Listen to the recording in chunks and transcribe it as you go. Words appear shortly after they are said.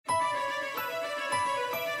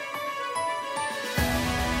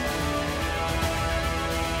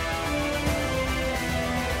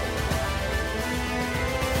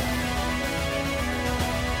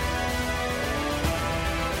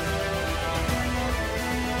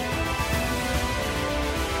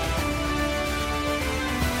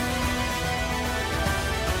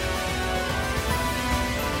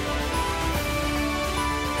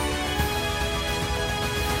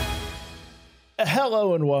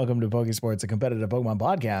Hello and welcome to Pokesports, a competitive Pokemon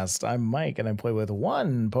podcast. I'm Mike and I play with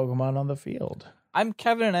one Pokemon on the field. I'm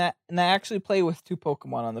Kevin and I actually play with two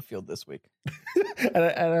Pokemon on the field this week. and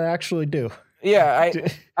I actually do. Yeah,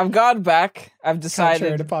 I've gone back. I've decided.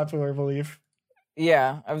 Contrary to popular belief.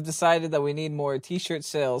 Yeah, I've decided that we need more T-shirt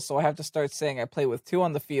sales, so I have to start saying I play with two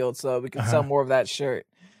on the field so we can sell more of that shirt.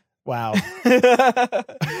 Wow.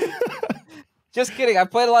 Just kidding. I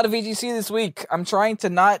played a lot of VGC this week. I'm trying to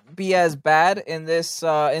not be as bad in this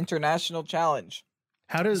international challenge.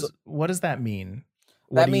 What does that mean?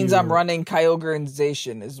 That means I'm running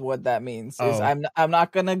Kyogreization is what that means. Is I'm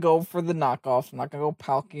not gonna go for the knockoff. I'm not gonna go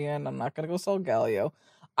Palkia. I'm not gonna go Solgaleo.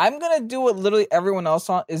 I'm gonna do what literally everyone else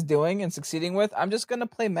is doing and succeeding with. I'm just gonna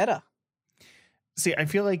play meta. See, I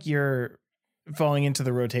feel like you're falling into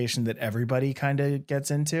the rotation that everybody kind of gets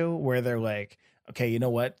into, where they're like, okay, you know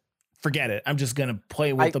what? Forget it. I'm just gonna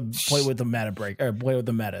play with the meta break or play with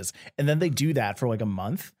the metas, and then they do that for like a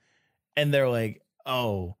month, and they're like,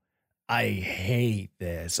 oh, I hate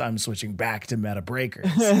this. I'm switching back to meta breakers.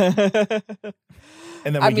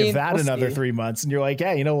 And then we give that another 3 months, and you're like,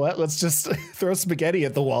 yeah, you know what? Let's just throw spaghetti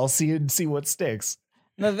at the wall, see what sticks.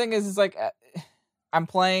 And the thing is, it's like I'm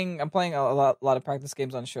playing a lot of practice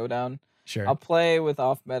games on Showdown. Sure. I'll play with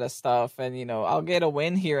off meta stuff, and I'll get a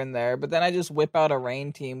win here and there. But then I just whip out a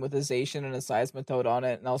rain team with a Zacian and a Seismitoad on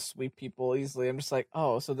it, and I'll sweep people easily. I'm just like,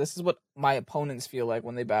 oh, so this is what my opponents feel like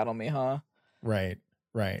when they battle me, huh? Right.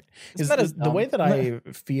 Is the way that I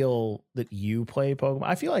feel that you play Pokemon,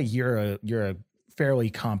 I feel like you're a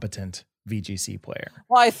fairly competent VGC player.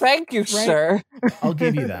 Why, thank you, sir. I'll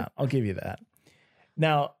give you that.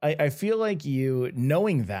 Now, I feel like you,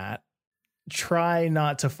 knowing that, try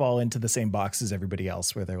not to fall into the same box as everybody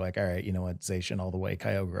else, where they're like, all right, you know what, Zacian all the way,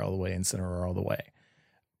 Kyogre all the way, Incineroar all the way.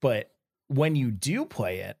 But when you do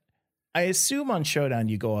play it, I assume on Showdown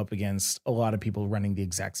you go up against a lot of people running the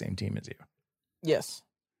exact same team as you. Yes,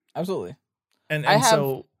 absolutely. And I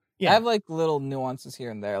have like little nuances here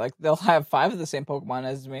and there. Like they'll have 5 of the same Pokemon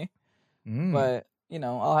as me, but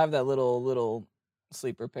I'll have that little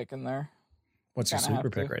sleeper pick in there. What's your sleeper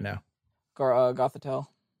pick right now? Gothitelle.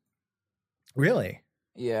 Really?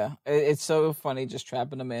 Yeah, it's so funny just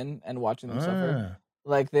trapping them in and watching them suffer.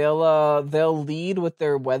 Like they'll lead with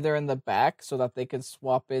their weather in the back so that they can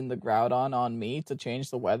swap in the Groudon on me to change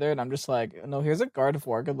the weather, and I'm just like, no, here's a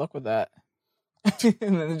Gardevoir. Good luck with that. And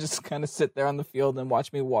then they just kind of sit there on the field and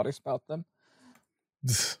watch me water spout them.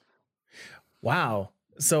 Wow.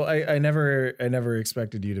 So I never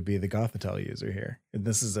expected you to be the Gothitelle user here.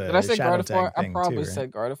 This is a Did I say Shadow Gardevoir? Tag thing I probably too, right?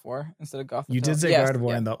 said Gardevoir instead of Gothitelle. You did say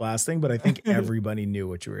Gardevoir in that last thing, but I think everybody knew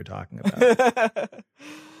what you were talking about.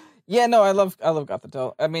 Yeah, no, I love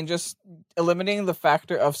Gothitelle. I mean, just eliminating the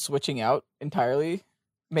factor of switching out entirely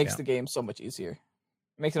makes the game so much easier.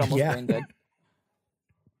 Makes it almost brain dead.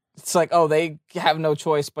 It's like, oh, they have no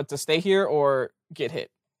choice but to stay here or get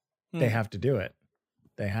hit. They have to do it.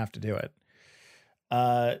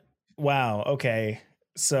 Wow. Okay.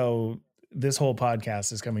 So this whole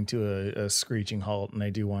podcast is coming to a screeching halt, and I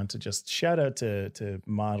do want to just shout out to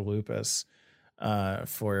Mod Lupus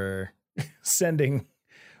for sending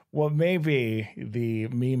what may be the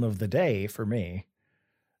meme of the day for me.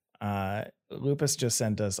 Lupus just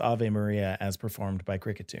sent us Ave Maria as performed by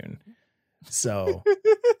Cricketune. So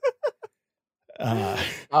I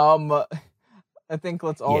think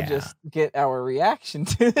let's all just get our reaction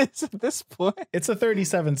to this at this point. It's a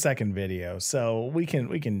 37-second video, so we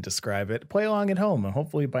can describe it. Play along at home, and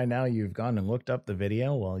hopefully by now you've gone and looked up the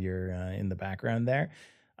video while you're in the background there.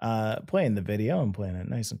 Playing the video. I'm playing it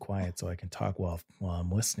nice and quiet so I can talk while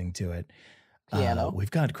I'm listening to it. Piano. We've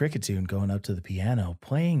got Cricketune going up to the piano,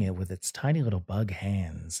 playing it with its tiny little bug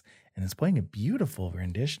hands, and it's playing a beautiful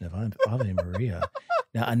rendition of Ave Maria.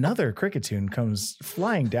 Now, another Cricketune comes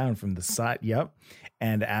flying down from the side. Yep.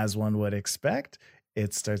 And as one would expect,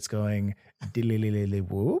 it starts going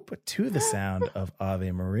whoop to the sound of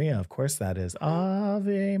Ave Maria. Of course, that is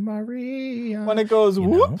Ave Maria. When it goes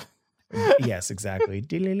whoop. Yes, exactly.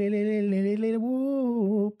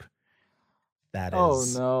 Whoop. That is. Oh,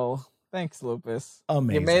 no. Thanks, Lupus.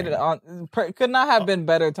 Amazing. You made it on. Could not have been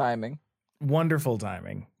better timing. Wonderful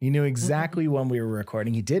timing. He knew exactly when we were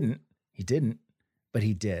recording. He didn't, but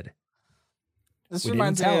he did. This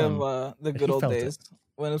reminds me of the good old days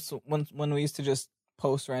when we used to just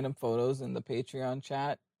post random photos in the Patreon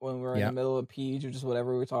chat when we were in the middle of a page or just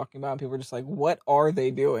whatever we were talking about. And people were just like, what are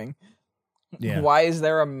they doing? Yeah. Why is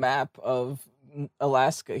there a map of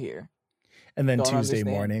Alaska here? And then Tuesday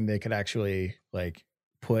morning, they could actually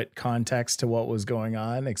put context to what was going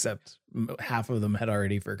on, except half of them had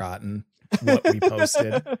already forgotten what we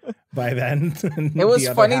posted by then. It was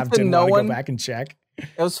funny to no one. Go back and check.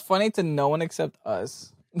 It was funny to no one except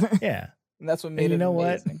us. Yeah. And that's what made it amazing.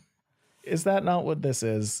 What? Is that not what this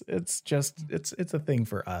is? It's just it's a thing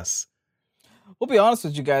for us. We'll be honest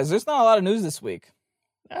with you guys. There's not a lot of news this week.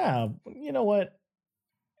 You know what?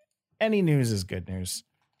 Any news is good news.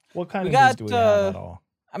 What kind of news do we have at all?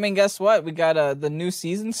 I mean, guess what? We got the new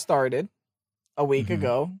season started a week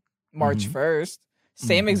ago, March 1st.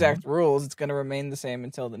 Same exact rules. It's going to remain the same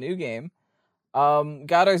until the new game.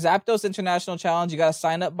 Got our Zapdos International Challenge. You got to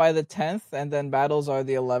sign up by the 10th, and then battles are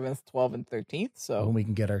the 11th, 12th, and 13th. So we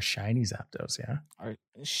can get our shiny Zapdos, yeah? Our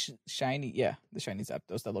shiny, yeah, the shiny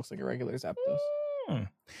Zapdos that looks like a regular Zapdos.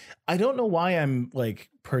 I don't know why I'm like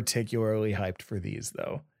particularly hyped for these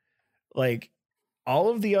though. Like all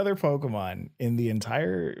of the other Pokemon in the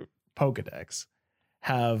entire Pokedex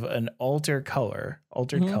have an altered color.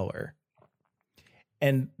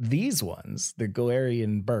 And these ones, the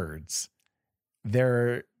Galarian birds,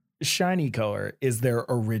 their shiny color is their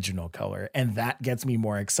original color. And that gets me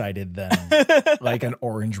more excited than like an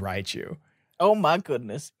orange Raichu. Oh my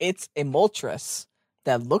goodness. It's a Moltres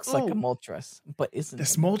that looks like a Moltres, but isn't.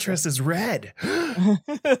 This Moltres is red.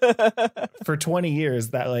 For 20 years,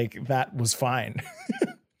 that was fine.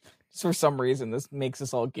 For some reason, this makes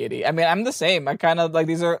us all giddy. I mean, I'm the same. I kind of like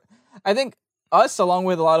these are, I think us, along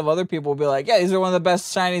with a lot of other people, will be like, yeah, these are one of the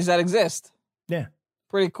best shinies that exist. Yeah.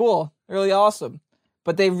 Pretty cool. Really awesome.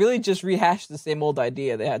 But they really just rehashed the same old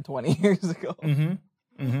idea they had 20 years ago.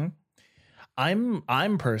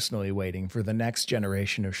 I'm personally waiting for the next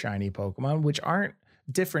generation of shiny Pokemon, which aren't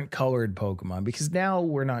different colored Pokemon, because now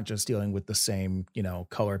we're not just dealing with the same,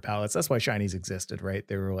 color palettes. That's why shinies existed, right?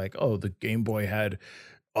 They were like, oh, the Game Boy had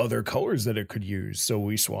other colors that it could use, so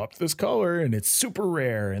we swapped this color and it's super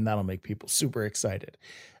rare, and that'll make people super excited.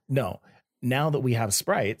 No, now that we have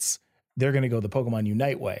sprites, they're going to go the Pokemon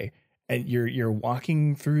Unite way, and you're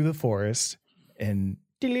walking through the forest and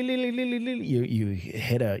you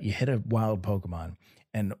hit a wild Pokemon,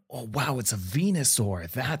 and oh wow, it's a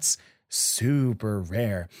Venusaur. That's super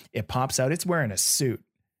rare. It pops out. It's wearing a suit.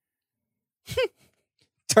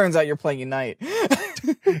 Turns out you're playing Unite.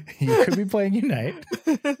 You could be playing Unite.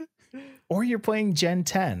 Or you're playing Gen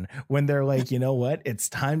 10 when they're like, you know what? It's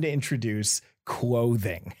time to introduce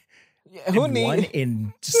clothing. Yeah, one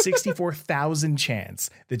in 64,000 chance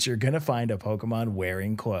that you're going to find a Pokemon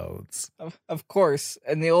wearing clothes. Of course.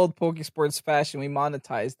 In the old Pokesports fashion, we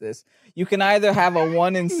monetize this. You can either have a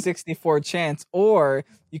 1 in 64 chance, or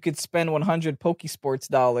you could spend 100 Pokesports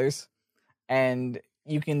dollars and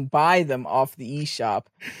you can buy them off the eShop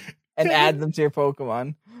and add them to your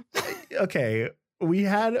Pokemon. Okay. We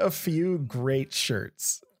had a few great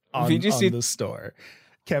shirts on the store.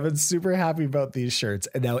 Kevin's super happy about these shirts,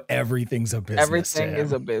 and now everything's a business. Everything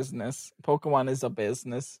is a business. Pokemon is a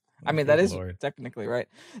business. I mean, that is technically right.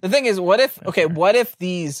 The thing is, what if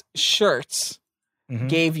these shirts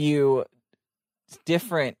gave you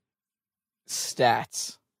different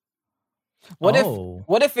stats? What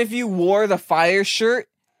if you wore the fire shirt,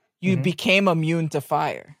 you became immune to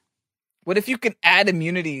fire? What if you can add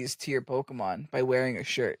immunities to your Pokemon by wearing a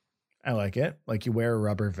shirt? I like it. Like you wear a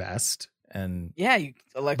rubber vest. And yeah,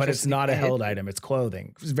 but it's not a held item. It's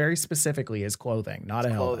clothing. Very specifically is clothing, not a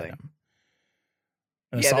held item.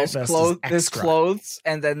 There's clothes,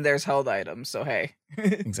 and then there's held items. So hey,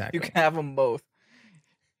 exactly, you can have them both.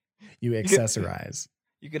 You accessorize.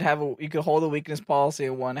 You could hold a weakness policy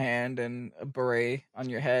in one hand and a beret on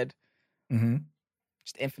your head.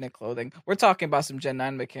 Just infinite clothing. We're talking about some Gen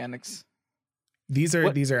 9 mechanics. These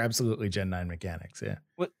are absolutely Gen 9 mechanics. Yeah.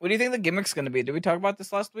 What do you think the gimmick's going to be? Did we talk about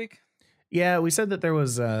this last week? Yeah, we said that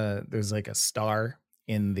there's like a star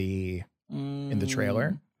in the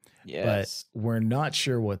trailer. Yes. But we're not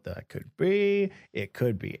sure what that could be. It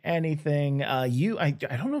could be anything. I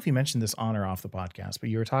don't know if you mentioned this on or off the podcast, but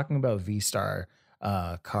you were talking about V-Star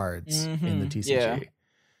cards in the TCG. Yeah.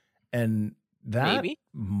 And that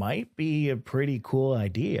might be a pretty cool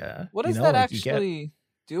idea. What does that actually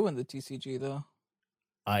do in the TCG though?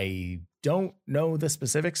 I don't know the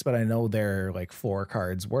specifics, but I know they're like 4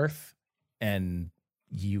 cards worth. And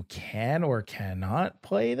you can or cannot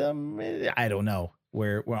play them. I don't know.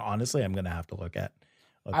 Where honestly, I'm gonna have to look at.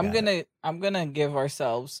 I'm gonna give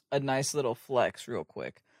ourselves a nice little flex real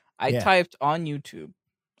quick. I typed on YouTube,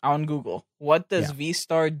 on Google, what does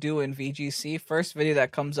V-Star do in VGC? First video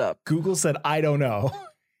that comes up. Google said, I don't know.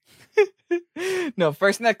 No,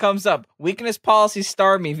 first thing that comes up: weakness policy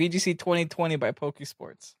Starmie VGC 2020 by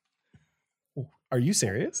Pokesports. Are you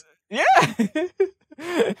serious? Yeah.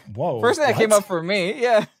 Whoa. First thing that came up for me.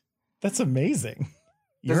 Yeah. That's amazing.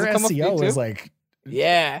 Your SEO is like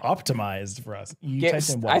Yeah. optimized for us. You Get- typed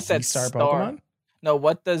in what? I said V-Star star. Pokemon? No,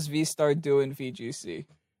 what does V-Star do in VGC?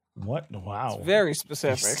 What? Wow. It's very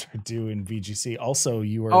specific. V-Star do in VGC. Also,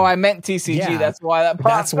 you were. Oh, I meant TCG. Yeah, that's why that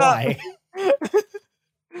popped That's why.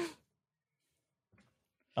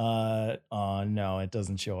 up. No, it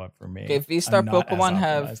doesn't show up for me. Okay, V-Star I'm not Pokemon as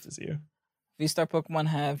have optimized as you. V-Star Pokemon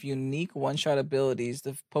have unique one-shot abilities.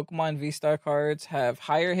 The Pokemon V-Star cards have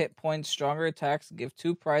higher hit points, stronger attacks, and give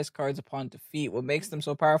 2 prize cards upon defeat. What makes them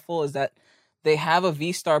so powerful is that they have a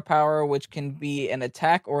V-Star power, which can be an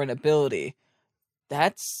attack or an ability.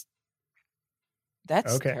 That's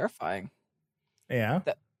Okay. terrifying. Yeah.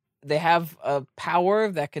 They have a power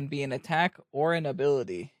that can be an attack or an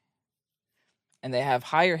ability. And they have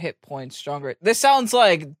higher hit points, stronger. This sounds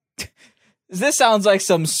like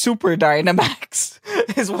some Super Dynamax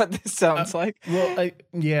is what this sounds like. Well, I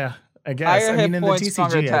guess. Higher I hit mean, in the points,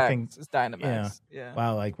 stronger TCG, I attacks think. is Dynamax. Yeah.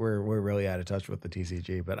 Wow, like we're really out of touch with the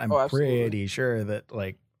TCG, but I'm Oh, absolutely. pretty sure that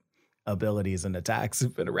like abilities and attacks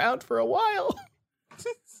have been around for a while.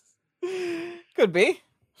 Could be.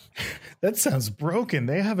 That sounds broken.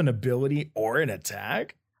 They have an ability or an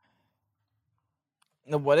attack.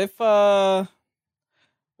 Now, what if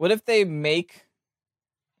they make?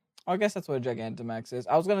 I guess that's what a Gigantamax is.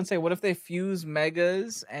 I was gonna say, what if they fuse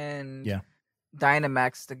Megas and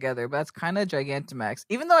Dynamax together? But that's kind of Gigantamax.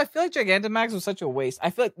 Even though I feel like Gigantamax was such a waste. I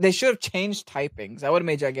feel like they should have changed typings. That would have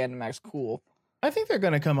made Gigantamax cool. I think they're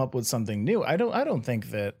going to come up with something new. I don't think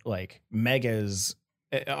that like Megas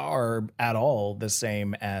are at all the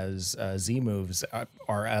same as Z moves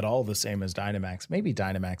are at all the same as Dynamax. Maybe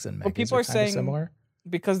Dynamax and Megas Well, people are kind saying of similar.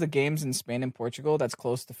 Because the game's in Spain and Portugal, that's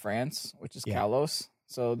close to France, which is Yeah. Kalos.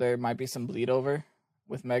 So there might be some bleed over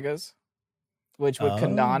with Megas, which would Oh.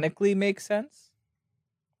 canonically make sense.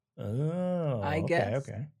 Oh, I guess.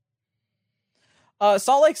 Okay.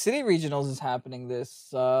 Salt Lake City Regionals is happening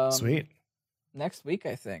this Sweet. next week,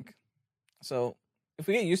 I think. So if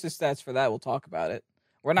we get usage stats for that, we'll talk about it.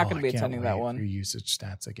 We're not going to be attending that one. Your usage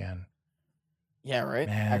stats again. Yeah, right.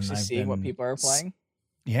 Man, Actually I've seeing what been people are playing.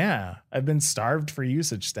 Yeah, I've been starved for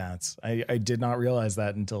usage stats. I did not realize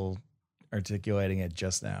that until articulating it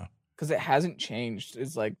just now. Because it hasn't changed.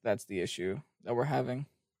 It's like that's the issue that we're having.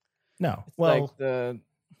 No, It's well, like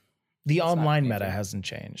the online not meta changing. hasn't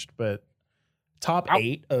changed, but top Ow.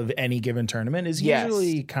 8 of any given tournament is Yes.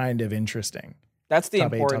 usually kind of interesting. That's the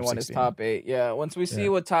Top 8, important top one 16. is top 8. Yeah, once we see Yeah.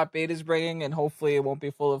 what top 8 is bringing, and hopefully it won't be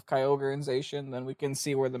full of Kyogreization, then we can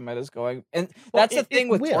see where the meta's going. And Well, that's the thing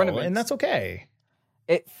with will, tournaments. and that's okay.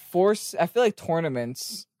 I feel like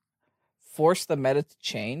tournaments force the meta to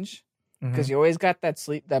change because Mhm. you always got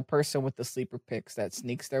that person with the sleeper picks that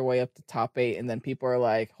sneaks their way up to top 8, and then people are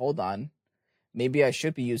like, hold on, maybe I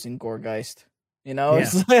should be using Gourgeist. You know?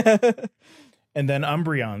 Yeah. And then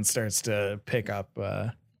Umbreon starts to pick up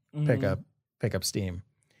Mhm. pick up steam.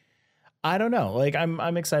 I don't know. Like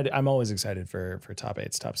I'm excited. I'm always excited for top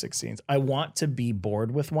 8s, top 16s. I want to be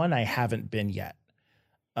bored with one. I haven't been yet.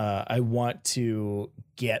 I want to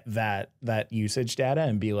get that usage data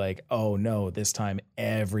and be like, oh no, this time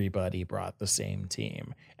everybody brought the same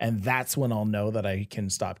team. And that's when I'll know that I can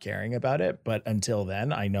stop caring about it. But until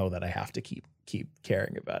then, I know that I have to keep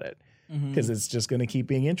caring about it because it's just going to keep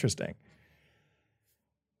being interesting.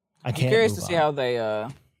 I'm curious to see how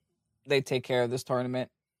they take care of this tournament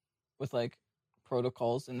with like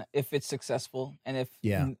protocols and if it's successful and if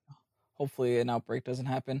hopefully an outbreak doesn't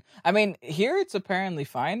happen. I mean, here it's apparently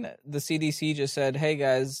fine. The CDC just said, "Hey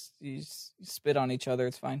guys, you spit on each other,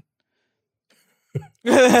 it's fine."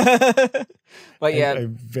 But yeah, I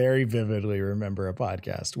very vividly remember a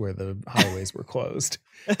podcast where the highways were closed.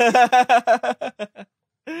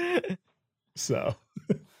 So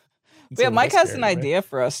yeah, Mike has an idea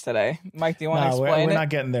for us today. Mike, do you want to explain we're it? not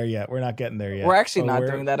getting there yet. We're not getting there yet. We're actually not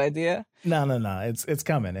doing that idea. No. It's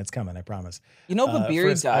coming. It's coming. I promise. You know,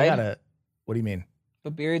 Babiri died. What do you mean?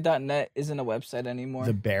 Babiri.net isn't a website anymore.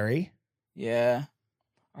 The berry? Yeah.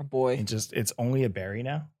 Our boy. It's only a berry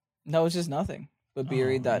now? No, it's just nothing.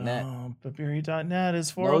 Babiri.net. Oh, Babiri.net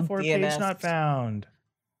is 404 page not found.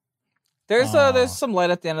 There's some light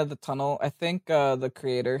at the end of the tunnel. I think the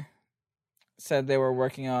creator said they were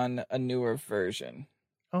working on a newer version.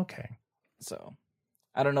 Okay. So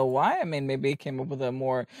I don't know why. I mean, maybe he came up with a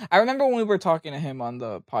more. I remember when we were talking to him on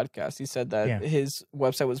the podcast, he said that his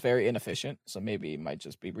website was very inefficient. So maybe he might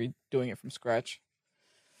just be redoing it from scratch.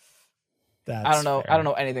 I don't know. Fair. I don't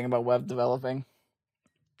know anything about web developing.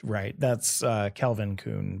 Right. That's Kelvin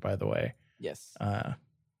Kuhn, by the way. Yes.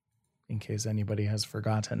 In case anybody has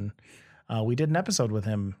forgotten. We did an episode with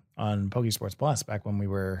him on Pokesports Plus back when we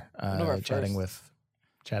were chatting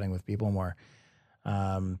with people more.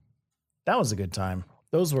 That was a good time.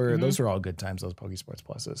 Those were all good times, those Pokesports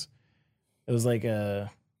Pluses. It was like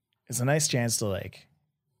it's a nice chance to like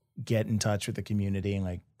get in touch with the community and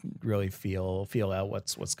like really feel out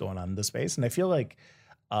what's going on in the space. And I feel like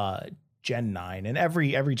Gen 9 and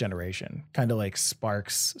every generation kind of like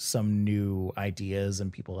sparks some new ideas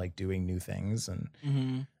and people like doing new things. And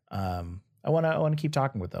I want to keep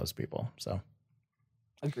talking with those people. So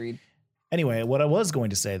agreed. Anyway, what I was going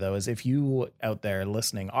to say though is if you out there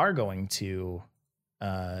listening are going to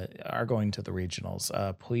the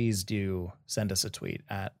regionals, please do send us a tweet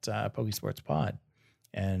at PokeSportsPod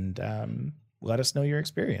and let us know your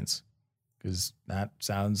experience, because that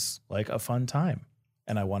sounds like a fun time.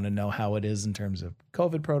 And I want to know how it is in terms of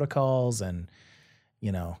COVID protocols and,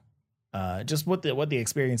 you know, just what the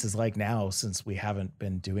experience is like now, since we haven't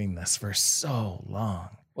been doing this for so long.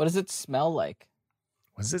 What does it smell like?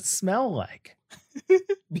 What does it smell like?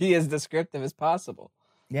 Be as descriptive as possible.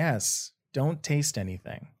 Yes. Don't taste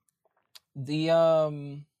anything.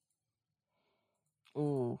 Hood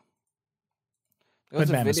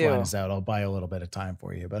Mammoth Swine is out. I'll buy a little bit of time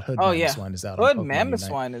for you, but Hood Mammoth Swine is out. Hood Mammoth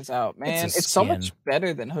Swine is out, man. It's so much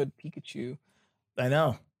better than Hood Pikachu. I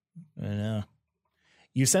know.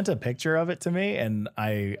 You sent a picture of it to me, and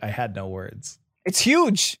I had no words. It's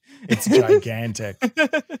huge. It's gigantic.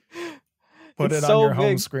 Put it on your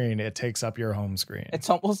home screen. It takes up your home screen. It's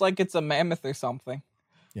almost like it's a mammoth or something.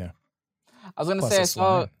 Yeah. I was going to say, I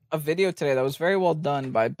saw a video today that was very well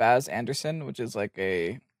done by Baz Anderson, which is like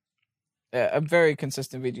a very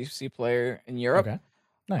consistent VGC player in Europe. Okay.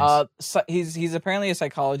 Nice. So he's apparently a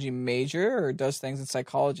psychology major or does things in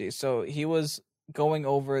psychology. So he was going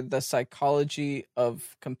over the psychology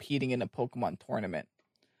of competing in a Pokemon tournament.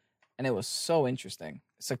 And it was so interesting.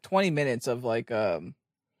 It's like 20 minutes of like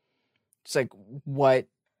it's like what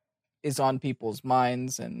is on people's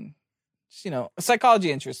minds, and just, you know,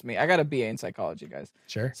 psychology interests me. I got a BA in psychology, guys.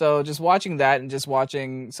 Sure. So just watching that and just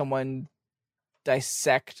watching someone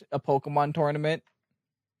dissect a Pokemon tournament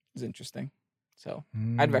is interesting. So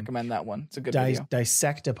I'd recommend that one. It's a good video.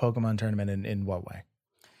 Dissect a Pokemon tournament in what way?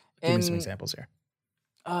 Give me some examples here.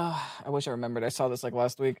 I wish I remembered. I saw this like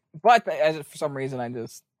last week, but for some reason I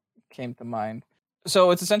just came to mind.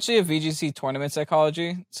 So it's essentially a VGC tournament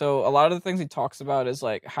psychology. So a lot of the things he talks about is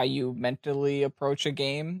like how you mentally approach a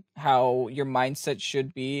game, how your mindset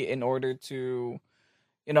should be in order to,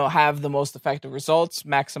 you know, have the most effective results,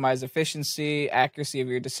 maximize efficiency, accuracy of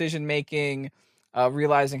your decision making,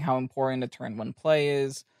 realizing how important a turn one play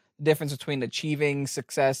is, the difference between achieving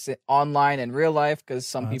success online and real life, because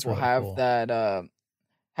some people really have cool. that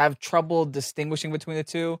have trouble distinguishing between the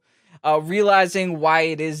two. Realizing why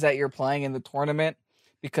it is that you're playing in the tournament,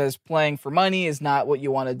 because playing for money is not what you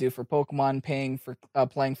want to do for Pokemon. Playing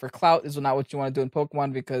for clout is not what you want to do in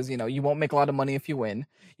Pokemon, because, you know, you won't make a lot of money if you win.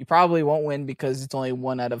 You probably won't win because it's only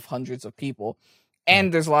one out of hundreds of people.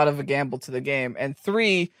 And there's a lot of a gamble to the game. And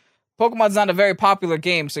 3, Pokemon's not a very popular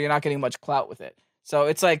game, so you're not getting much clout with it. So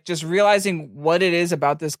it's like just realizing what it is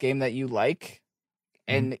about this game that you like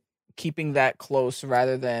and keeping that close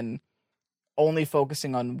rather than only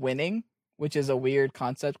focusing on winning, which is a weird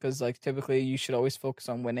concept, because like typically you should always focus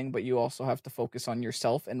on winning, but you also have to focus on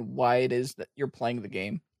yourself and why it is that you're playing the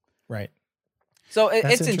game. Right. So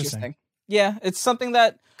it's interesting. Yeah, it's something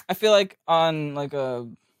that I feel like on like a,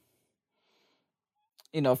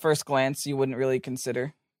 you know, first glance you wouldn't really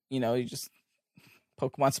consider. You know,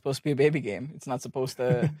 Pokemon's supposed to be a baby game. It's not supposed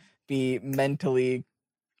to be mentally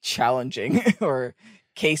challenging or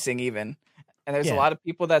casing even. And there's a lot of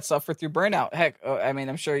people that suffer through burnout. Heck, I mean,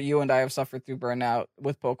 I'm sure you and I have suffered through burnout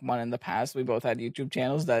with Pokemon in the past. We both had YouTube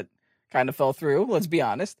channels that kind of fell through. Let's be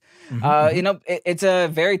honest. You know, it's a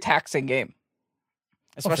very taxing game,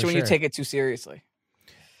 especially when you take it too seriously.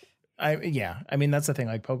 I mean, that's the thing.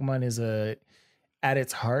 Like, Pokemon is at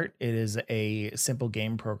its heart, it is a simple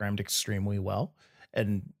game programmed extremely well,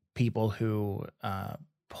 and people who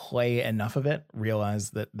play enough of it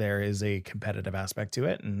realize that there is a competitive aspect to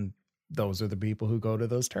it, and those are the people who go to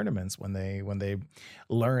those tournaments when they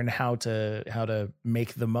learn how to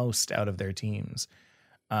make the most out of their teams.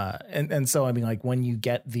 And so, I mean, like, when you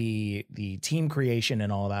get the team creation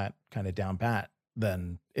and all that kind of down pat,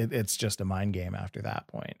 then it's just a mind game after that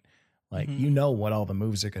point. Like, you know what all the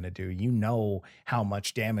moves are going to do. You know how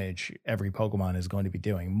much damage every Pokemon is going to be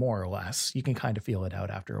doing, more or less. You can kind of feel it out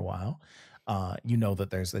after a while. You know that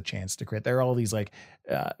there's the chance to crit. There are all these like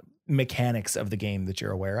mechanics of the game that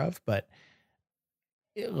you're aware of, but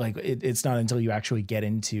it's not until you actually get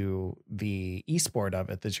into the esport of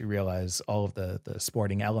it that you realize all of the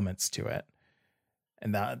sporting elements to it,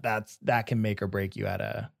 and that can make or break you at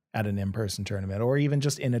an in-person tournament, or even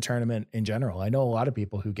just in a tournament in general. I know a lot of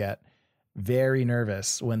people who get very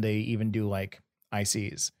nervous when they even do like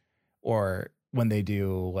ICs, or when they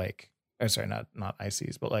do like, or sorry, not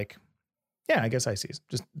ICs, but like, yeah, I guess ICs,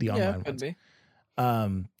 just the online could ones. be.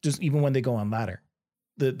 Just even when they go on ladder,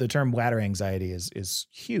 the term ladder anxiety is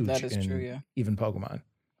huge. That is true, yeah. Even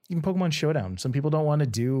Pokemon Showdown. Some people don't want to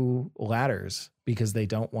do ladders because they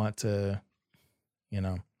don't want to,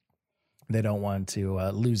 they don't want to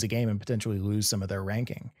lose a game and potentially lose some of their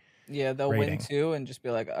ranking. Yeah, they'll win 2 and just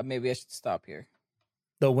be like, maybe I should stop here.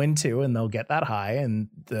 They'll win 2 and they'll get that high, and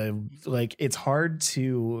it's hard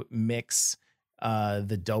to mix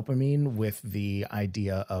the dopamine with the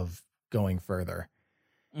idea of going further.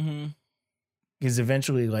 Mm-hmm. Because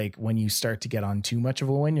eventually, like when you start to get on too much of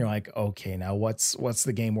a win, you're like, okay, now what's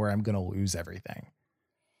the game where I'm gonna lose everything?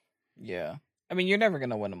 Yeah, I mean, you're never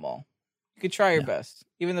gonna win them all. You could try your best.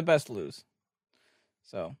 Even the best lose.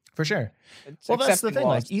 So for sure. Well, that's the thing.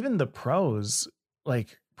 Like even the pros,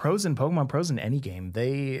 like pros in Pokemon, pros in any game,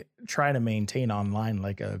 they try to maintain online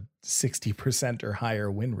like a 60% or higher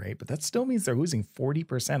win rate, but that still means they're losing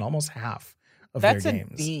 40%, almost half of their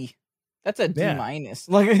games. That's a D minus.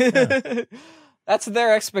 Like that's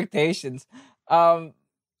their expectations. But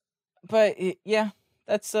yeah,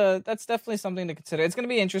 that's definitely something to consider. It's gonna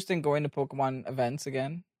be interesting going to Pokemon events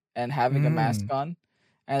again and having a mask on,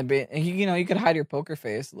 and you could hide your poker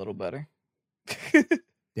face a little better.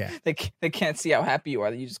 Yeah, they can't see how happy you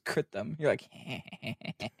are. You just crit them. You're like,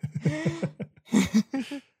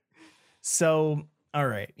 So, all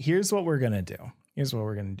right. Here's what we're gonna do.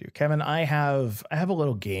 Kevin, I have a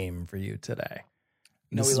little game for you today.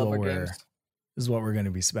 We love our games. This is what we're going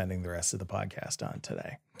to be spending the rest of the podcast on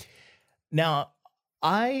today. Now,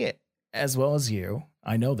 I, as well as you,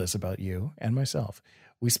 I know this about you and myself.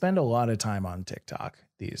 We spend a lot of time on TikTok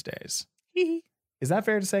these days. Is that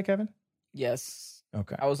fair to say, Kevin? Yes.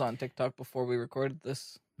 Okay. I was on TikTok before we recorded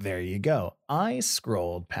this. There you go. I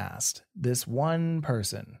scrolled past this one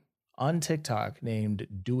person on TikTok named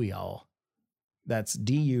Duwiol. That's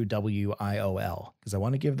DUWIOL, because I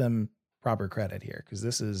want to give them proper credit here, because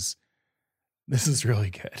this is really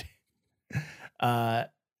good.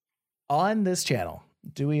 On this channel,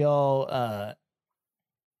 Duwiol,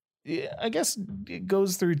 I guess it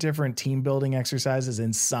goes through different team building exercises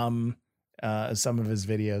in some of his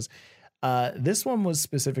videos. This one was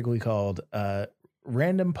specifically called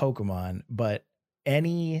Random Pokemon, but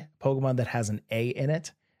any Pokemon that has an A in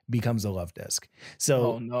it becomes a love disc.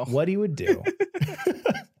 So what he would do,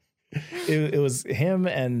 it was him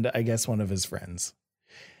and I guess one of his friends,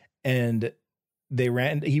 and he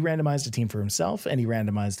randomized a team for himself and he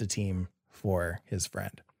randomized a team for his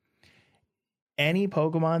friend. Any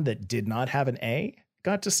Pokemon that did not have an A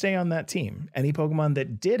got to stay on that team. Any Pokemon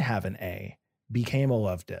that did have an A became a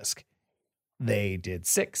love disc. They did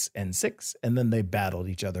 6 and 6, and then they battled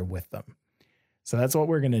each other with them. So that's what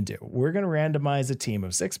we're going to do. We're going to randomize a team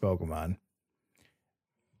of 6 Pokemon.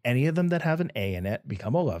 Any of them that have an A in it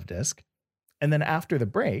become a love disc. And then after the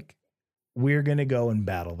break, we're going to go and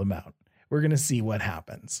battle them out. We're going to see what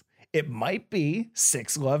happens. It might be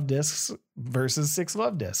 6 love discs versus 6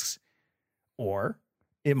 love discs. Or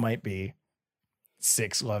it might be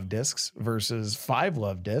 6 love discs versus 5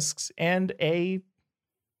 love discs and I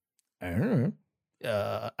don't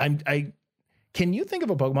know. Can you think of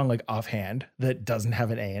a Pokemon like offhand that doesn't have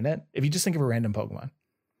an A in it? If you just think of a random Pokemon.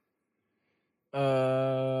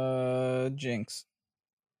 Jinx.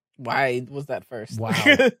 Why was that first? Wow.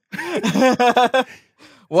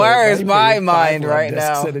 Where is my mind right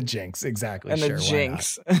now? And a Jinx, exactly. And sure, a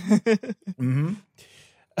Jinx. Mm-hmm.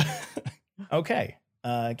 Okay.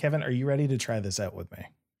 Kevin, are you ready to try this out with me?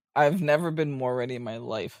 I've never been more ready in my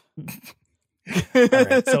life. All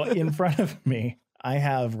right. So in front of me, I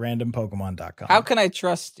have randompokemon.com. How can I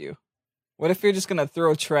trust you? What if you're just going to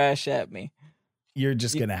throw trash at me? You're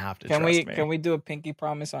just going to have to trust me. Can we do a pinky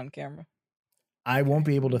promise on camera? I won't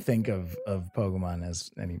be able to think of Pokemon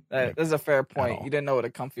as any. That's a fair point. You didn't know what a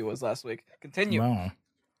comfy was last week. Continue. No.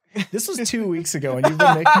 This was 2 weeks ago, and you've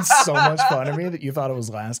been making so much fun of me that you thought it was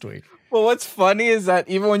last week. Well, what's funny is that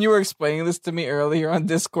even when you were explaining this to me earlier on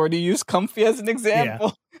Discord, you used Comfy as an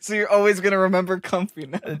example. Yeah. So you're always going to remember Comfy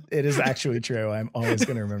now. It is actually true. I'm always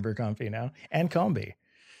going to remember Comfy now. And Combi.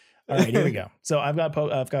 All right, here we go. So I've got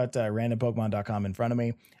randompokemon.com in front of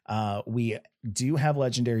me. We do have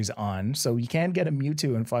legendaries on, so you can get a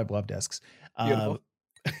Mewtwo and 5 love discs. I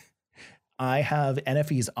have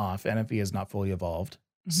NFEs off. NFE is not fully evolved.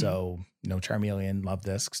 Mm-hmm. So no Charmeleon love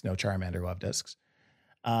discs, no Charmander love discs.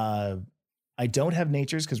 I don't have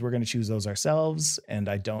natures because we're going to choose those ourselves. And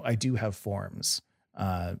I do have forms.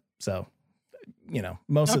 So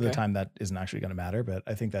most of the time that isn't actually going to matter, but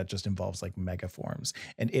I think that just involves like mega forms.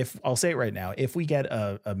 And if I'll say it right now, if we get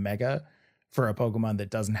a mega for a Pokemon that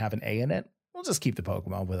doesn't have an A in it, we'll just keep the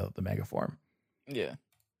Pokemon without the mega form. Yeah.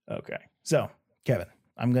 Okay. So, Kevin,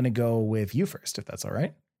 I'm going to go with you first, if that's all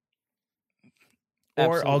right.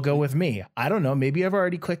 Or I'll go with me. I don't know. Maybe I've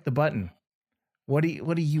already clicked the button. What do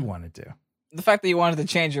you want to do? The fact that you wanted to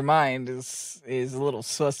change your mind is a little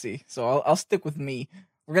sussy. So I'll stick with me.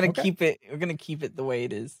 We're gonna keep it. We're gonna keep it the way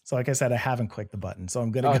it is. So, like I said, I haven't clicked the button, so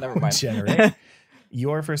I'm gonna go generate.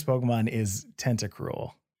 Your first Pokemon is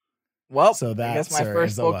Tentacruel. Well, so that I guess my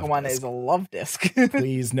first Pokemon is a Love Disc.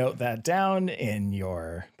 Please note that down in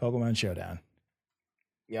your Pokemon Showdown.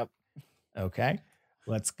 Yep. Okay.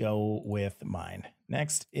 Let's go with mine.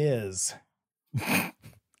 Next is I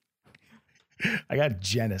got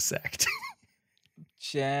Genesect.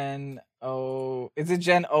 Gen O. Is it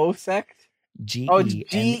Gen O sect?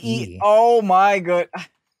 G-E-N-E. Oh my god.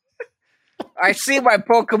 I see my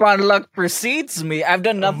Pokemon luck precedes me. I've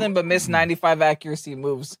done nothing but miss 95 accuracy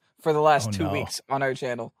moves for the last 2 weeks on our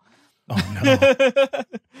channel. Oh no.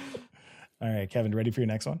 All right, Kevin, ready for your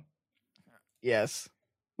next one? Yes.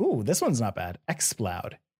 Ooh, this one's not bad.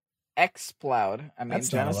 Exploud. Exploud. I mean,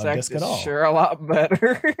 Genesect is sure a lot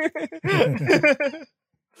better.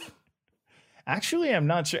 Actually, I'm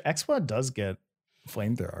not sure. Exploud does get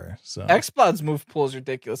Flamethrower. So Exploud's move pool is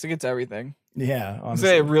ridiculous. It gets everything. Yeah, honestly.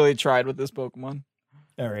 They really tried with this Pokemon.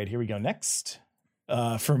 All right, here we go. Next,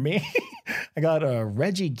 for me, I got a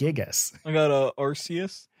Regigigas. I got a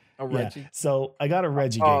Arceus. A Reggie. So I got a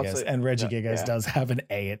Regigigas, and Regigigas does have an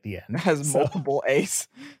A at the end. It has multiple A's.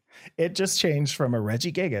 It just changed from a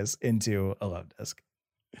Regigigas into a Love Disc.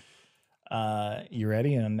 You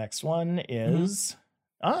ready? And the next one is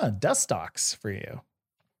Dustox for you.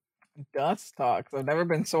 Dustox. I've never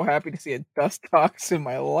been so happy to see a Dustox in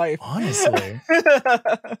my life. Honestly,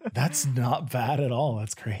 that's not bad at all.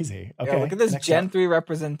 That's crazy. Okay, look at this Gen 3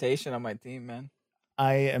 representation on my team, man.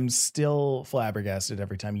 I am still flabbergasted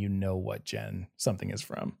every time you know what gen something is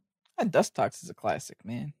from. And Dustox is a classic,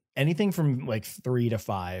 man. Anything from like 3 to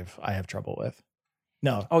 5, I have trouble with.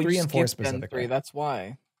 No, 3 and 4 specifically. Gen 3, that's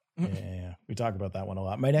why. Yeah, we talk about that one a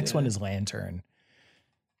lot. My next one is Lantern.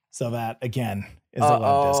 So that, again, is a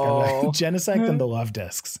Love Disc. Genesect and the Love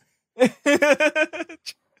Discs.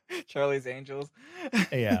 Charlie's Angels.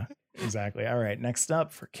 Yeah, exactly. All right, next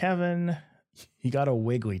up for Kevin, he got a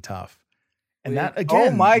Wigglytuff. And that,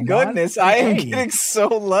 again, oh my goodness, I am getting so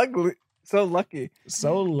lucky. So lucky.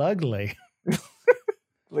 So lugly.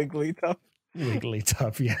 Wigglytuff.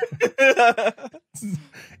 Wigglytuff, yeah.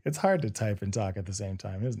 It's hard to type and talk at the same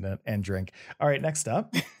time, isn't it? And drink. All right, next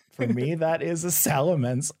up. For me, that is a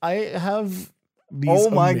Salamence. I have these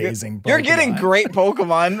amazing Pokemon. You're getting great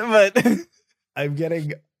Pokemon, but I'm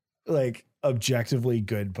getting like objectively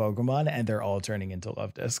good Pokemon, and they're all turning into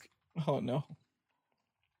Love Disc. Oh no.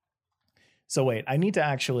 So wait, I need to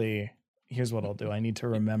actually, here's what I'll do. I need to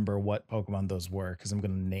remember what Pokemon those were, because I'm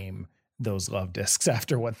going to name those Love Discs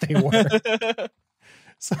after what they were.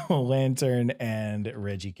 So Lantern and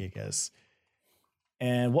Regigigas.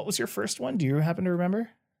 And what was your first one? Do you happen to remember?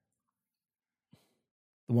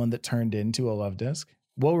 The one that turned into a Love Disc?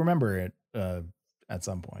 We'll remember it at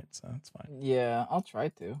some point, so that's fine. Yeah, I'll try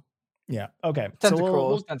to. Yeah, okay.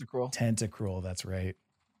 Tentacruel. Tentacruel, that's right.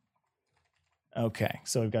 Okay,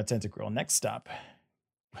 so we've got Tentacruel. Next up,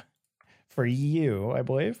 for you, I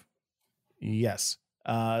believe. Yes,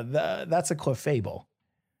 that's a Clefable.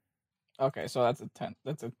 Okay, so that's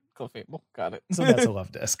a Clefable. Got it. So that's a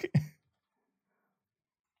Love Disc.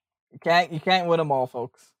 You can't win them all,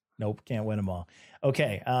 folks. Nope, can't win them all.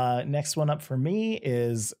 Okay, next one up for me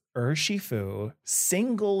is Urshifu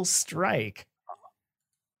Single Strike.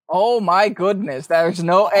 Oh my goodness, there's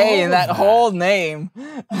no A in that whole name.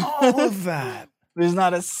 All of that. There's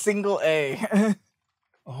not a single A.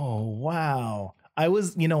 Oh, wow. I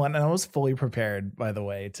was, and I was fully prepared, by the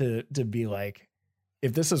way, to be like,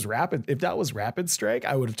 if that was Rapid Strike,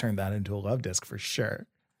 I would have turned that into a Love Disc for sure.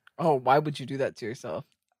 Oh, why would you do that to yourself?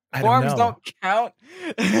 Forms don't count.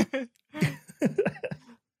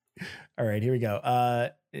 All right, here we go.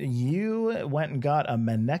 You went and got a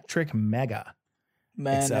Manectric Mega.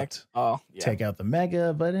 Except take out the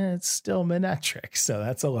Mega, but it's still Manectric, so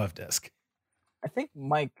that's a Love Disc. I think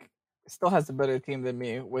Mike still has a better team than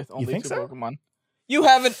me with only 2 Pokemon. You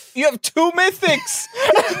have 2 Mythics.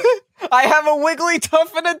 I have a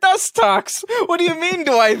Wigglytuff and a Dustox. What do you mean?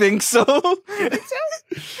 Do I think so?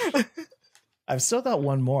 I've still got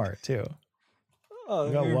one more too. Oh,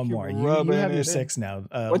 you got one more. You have your 6 now.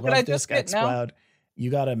 What did I just get now? You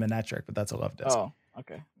got a Manectric, but that's a Love Disc. Oh,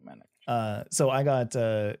 Okay. So I got,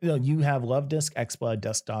 you have Love Disc, X-Blood,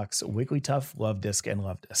 Dustox, Wigglytuff, Love Disc, and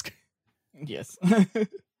Love Disc. Yes.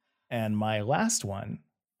 And my last one,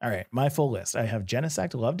 all right, my full list. I have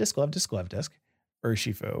Genesect, Love Disc, Love Disc, Love Disc,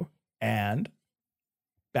 Urshifu, and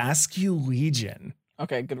Basculegion.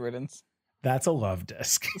 Okay, good riddance. That's a Love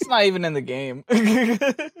Disc. It's not even in the game.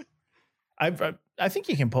 I think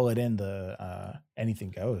you can pull it in the Anything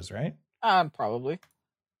Goes, right? Probably.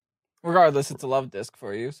 Regardless, it's a Love Disc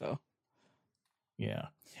for you, so. Yeah.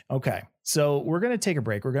 Okay. So we're going to take a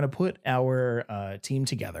break. We're going to put our team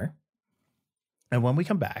together. And when we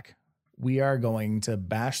come back, we are going to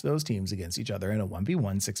bash those teams against each other in a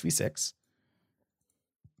 1v1 6v6.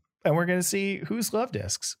 And we're going to see whose Love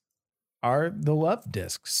Discs are the Love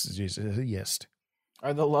Discs. Yes.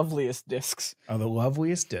 Are the loveliest discs. Are the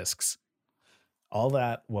loveliest discs. All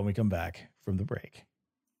that when we come back from the break.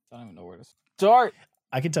 I don't even know where to start.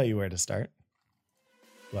 I can tell you where to start.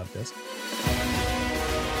 Love Disc.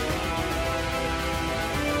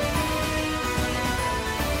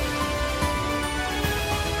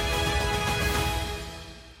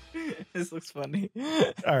 This looks funny.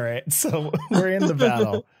 All right, so we're in the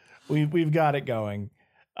battle. We've got it going.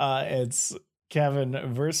 It's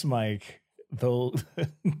Kevin versus Mike, the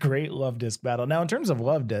great Love Disc battle. Now, in terms of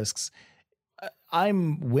Love Discs,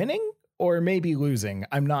 I'm winning or maybe losing.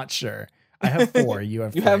 I'm not sure. I have 4. You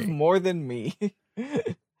have 3. You have more than me.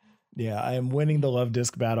 Yeah, I am winning the Love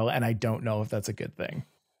Disc battle, and I don't know if that's a good thing.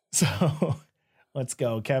 So let's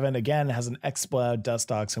go. Kevin, again, has an X-Blood,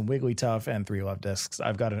 Dustox, and Wigglytuff, and 3 Love Discs.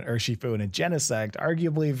 I've got an Urshifu and a Genesect,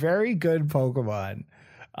 arguably very good Pokemon,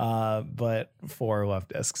 but 4 Love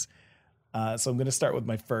Discs. So I'm going to start with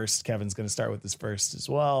my first. Kevin's going to start with his first as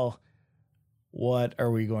well. What are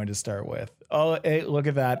we going to start with? Oh, hey, look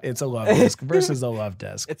at that. It's a Love Disc versus a Love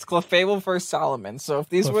Disc. It's Clefable versus Salamence. So if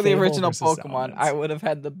these were the original Pokemon, I would have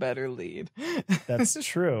had the better lead. That's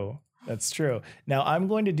true. That's true. Now I'm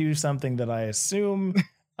going to do something that I assume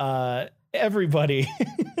everybody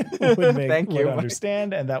would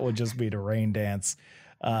understand, and that would just be to rain dance.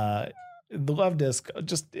 The Love Disc,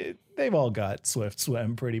 they've all got Swift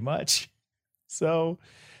Swim pretty much. So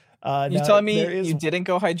you telling me you didn't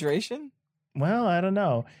go Hydration? Well, I don't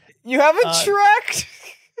know. You have a tract.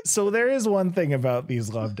 So there is one thing about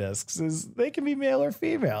these Love Discs is they can be male or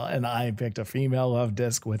female, and I picked a female Love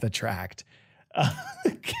Disc with a tract.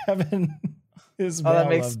 Kevin, his male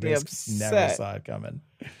Love Disc never saw it coming.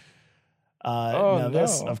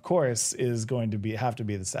 This, of course, is going to have to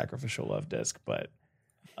be the sacrificial Love Disc, but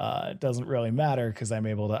it doesn't really matter because I'm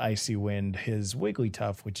able to Icy Wind his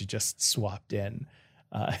Wigglytuff, which he just swapped in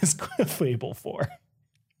his Clefable for.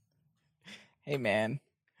 Hey, man.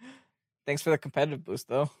 Thanks for the competitive boost,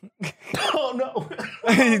 though. Oh, no.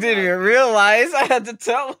 You didn't even realize I had to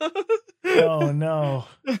tell. Oh, no.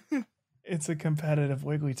 It's a competitive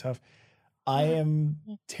Wigglytuff. I am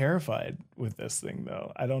terrified with this thing,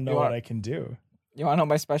 though. I don't know what I can do. You want to know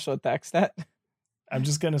my special attack stat? I'm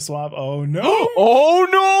just going to swap. Oh, no. Oh,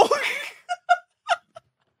 no.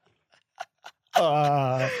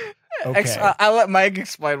 Okay. I'll let Mike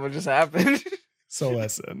explain what just happened. So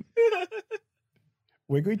listen.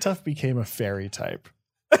 Wigglytuff became a fairy type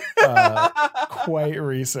quite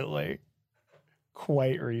recently.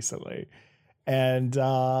 And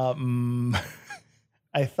I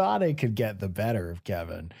thought I could get the better of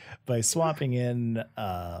Kevin by swapping in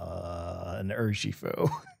an Urshifu.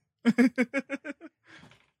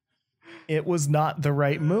 It was not the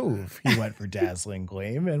right move. He went for Dazzling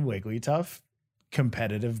Gleam, and Wigglytuff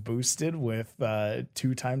competitive boosted with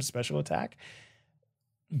 2 times special attack.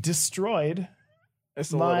 Destroyed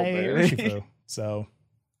my Urshifu. So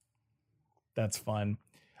that's fun.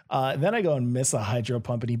 Then I go and miss a Hydro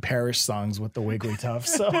Pump and he Perish songs with the Wigglytuff.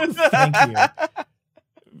 So thank you.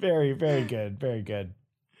 Very, very good. Very good.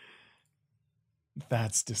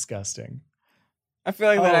 That's disgusting. I feel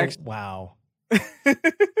like that actually. Wow.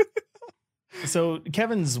 So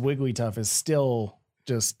Kevin's Wigglytuff is still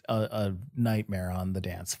just a nightmare on the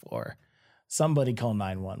dance floor. Somebody call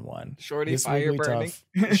 911. Shorty fire burning.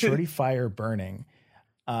 Shorty fire burning.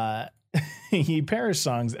 He Perish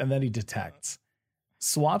songs and then he detects.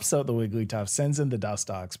 Swaps out the Wigglytuff, sends in the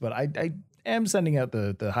Dustox, but I am sending out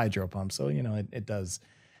the Hydro Pump, so you know it does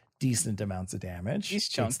decent amounts of damage. He's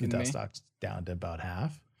takes the chunking Dustox down to about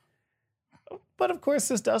half. But of course,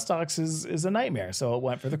 this Dustox is a nightmare, so it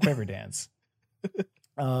went for the Quiver Dance.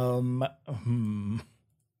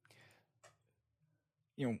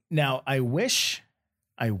 Now I wish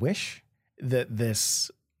that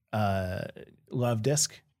this Love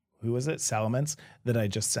Disc, who was it, Salamence, that I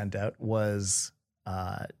just sent out was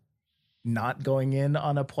not going in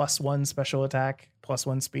on a +1 special attack,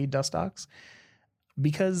 +1 speed Dustox,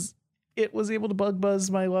 because it was able to bug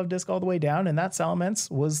buzz my love disc all the way down, and that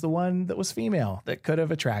Salamence was the one that was female that could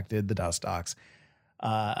have attracted the Dustox.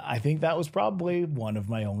 I think that was probably one of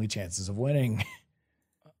my only chances of winning.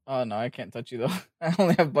 Oh no, I can't touch you though. I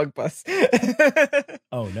only have bug buzz.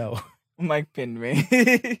 Oh no. Mike pinned me.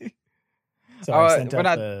 So I sent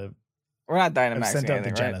out we're not Dynamax. I've sent out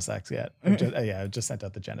the right? Genesect yet. I've just sent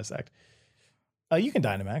out the Genesect. You can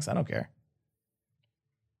Dynamax. I don't care.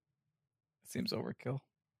 Seems overkill.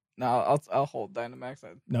 No, I'll hold Dynamax.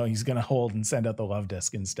 No, he's gonna hold and send out the love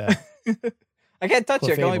disc instead. I can't touch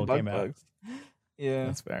you. I can only Clefable bug came out. bugs. Yeah,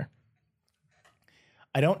 That's fair.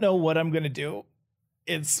 I don't know what I'm gonna do.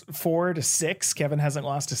 It's 4-6. Kevin hasn't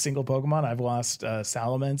lost a single Pokemon. I've lost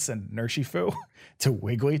Salamence and Urshifu to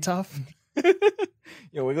Wigglytuff.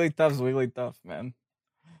 Yo, Wigglytuff's Wigglytuff, man.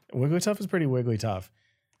 Wigglytuff is pretty Wigglytuff.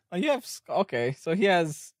 Oh, you have okay. So he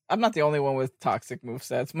has. I'm not the only one with toxic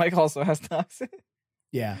movesets. Mike also has toxic.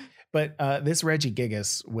 Yeah, but this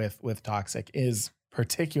Regigigas with toxic is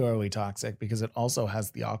particularly toxic because it also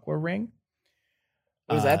has the Aqua Ring.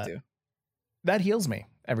 What does that do? That heals me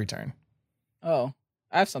every turn. Oh,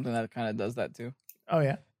 I have something that kind of does that too. Oh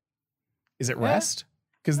yeah, is it rest?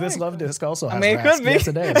 Because this love disc also has it rest. could be. Yes,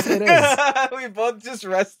 it is. It is. We both just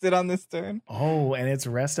rested on this turn. Oh, and it's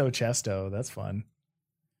Resto Chesto. That's fun.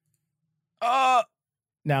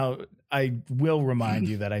 Now, I will remind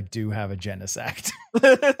you that I do have a Genesect.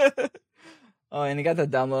 Oh, and you got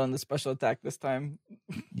that download on the special attack this time.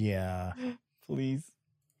 Yeah. Please.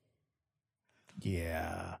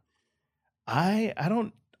 Yeah. I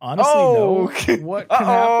don't honestly know what can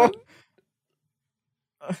happen.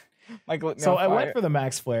 Michael, so I went for the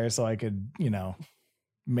Max Flare so I could,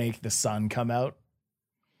 make the sun come out.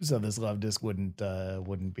 So this love disc wouldn't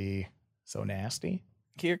be so nasty.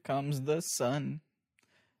 Here comes the sun.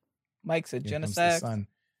 Mike said Genesect.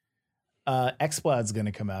 Explode's going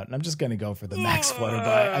to come out, and I'm just going to go for the Max Flutterby.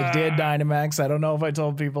 I did Dynamax. I don't know if I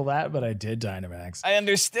told people that, but I did Dynamax. I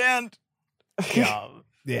understand. Yeah.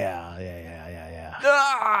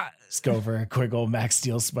 Just go for a quick old Max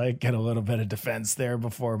Steel Spike, get a little bit of defense there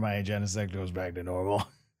before my Genesect goes back to normal.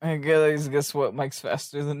 I guess what? Mike's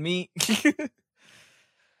faster than me.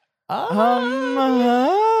 Not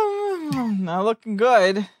looking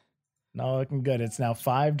good. Not looking good. It's now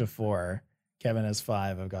 5-4. Kevin has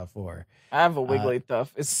 5. I've got 4. I have a Wigglytuff.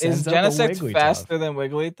 Is Genesect faster than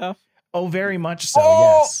Wigglytuff? Oh, very much so.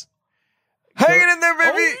 Yes. Hang it in there,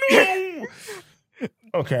 baby. Oh, no.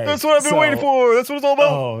 Okay. That's what I've been waiting for. That's what it's all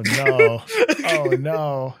about. Oh no. Oh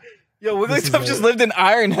no. Yo, Wigglytuff just lived in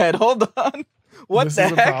Ironhead. Hold on. What the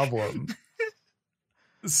heck? This is a problem.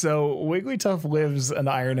 So Wigglytuff lives an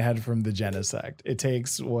Ironhead from the Genesect. It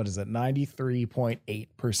takes,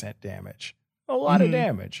 93.8% damage. A lot of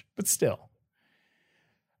damage, but still.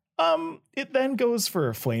 It then goes for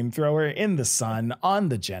a flamethrower in the sun on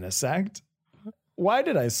the Genesect. Why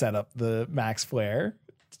did I set up the Max Flare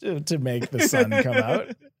to make the sun come out?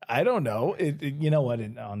 I don't know. You know what?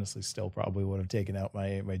 It honestly still probably would have taken out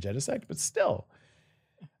my Genesect, but still.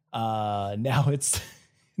 Now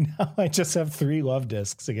I just have 3 love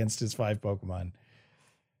discs against his 5 Pokemon.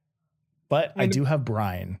 But I do have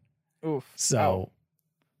Brine. Oof. So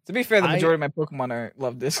to be fair, the majority of my Pokemon are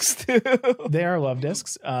love discs too. They are love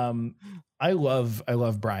discs. I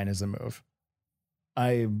love Brine as a move.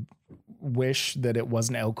 I wish that it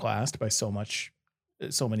wasn't outclassed by so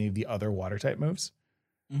many of the other water type moves.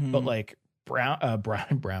 Mm-hmm. But like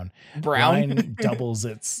Brine doubles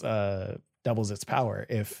its power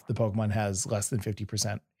if the Pokemon has less than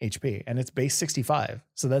 50% HP, and it's base 65.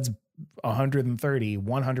 So that's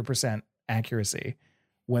 100% accuracy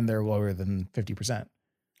when they're lower than 50%.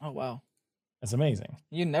 Oh, wow. That's amazing.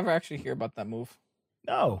 You never actually hear about that move.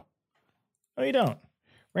 No, you don't.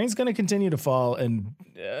 Rain's going to continue to fall, and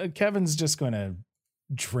Kevin's just going to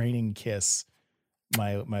draining kiss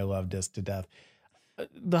my love disc to death.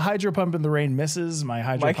 The Hydro Pump in the rain misses. My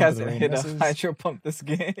Hydro Mike Pump in the hasn't rain hit misses. a Hydro Pump this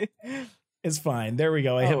game. It's fine. There we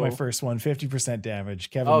go. I hit my first one, 50% damage.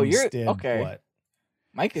 Kevin did okay. What?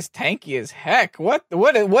 Mike is tanky as heck. What are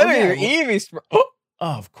your Eevees? Oh,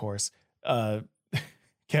 of course.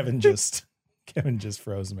 Kevin just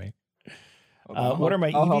froze me. What are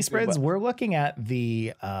my EV spreads? We're looking at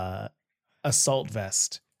the Assault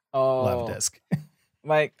Vest love disc.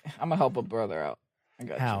 Mike, I'm gonna help a brother out. I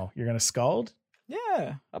got How? You're gonna scald?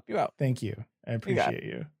 Yeah, help you out. Thank you. I appreciate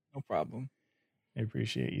you. No problem. I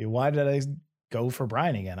appreciate you. Why did I go for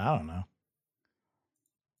Brine again? I don't know.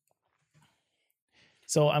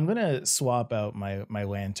 So I'm gonna swap out my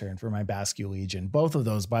Lantern for my Basculegion. Both of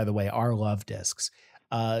those, by the way, are love discs.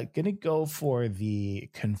 Gonna go for the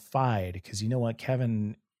Confide because you know what,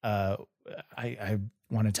 Kevin? I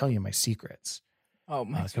want to tell you my secrets. Oh,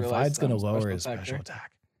 Confide's gonna lower his special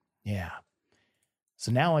attack. Yeah.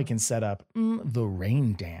 So now I can set up the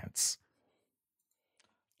Rain Dance.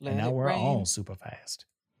 And now we're all super fast.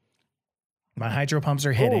 My hydro pumps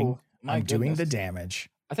are hitting. I'm doing the damage.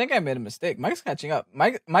 I think I made a mistake. Mike's catching up.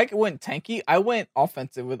 Mike went tanky. I went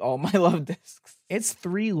offensive with all my love discs. It's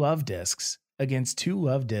 3 love discs against 2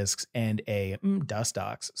 love discs and a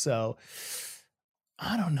Dustox. So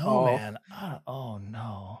I don't know, man. Oh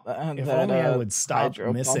no. If only I would stop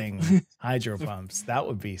missing hydro pumps. That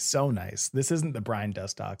would be so nice. This isn't the Brine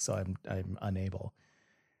Dustox, so I'm unable.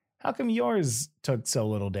 How come yours took so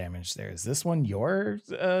little damage there? Is this one your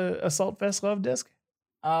Assault Vest love disc?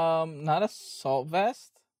 Not Assault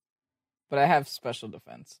Vest, but I have special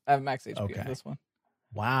defense. I have max HP on this one.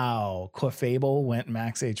 Wow. Clefable went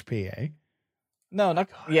max HP, eh? No, not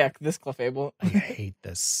this Clefable. I hate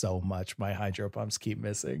this so much. My hydro pumps keep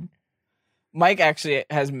missing. Mike actually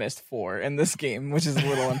has missed 4 in this game, which is a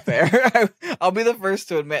little unfair. I'll be the first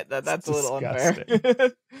to admit that that's a little unfair.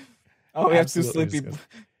 We have two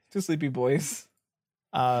sleepy boys.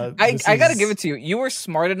 I gotta give it to you. You were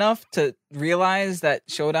smart enough to realize that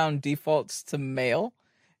Showdown defaults to male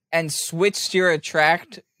and switched your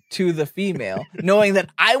attract to the female, knowing that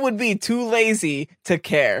I would be too lazy to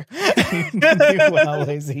care. How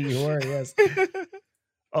lazy you were, yes.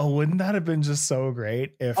 Oh, wouldn't that have been just so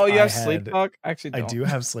great if you have sleep talk? Actually, I do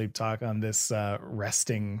have sleep talk on this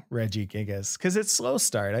resting Regigigas because it's slow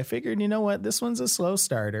start. I figured, you know what, this one's a slow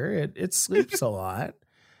starter. It sleeps a lot.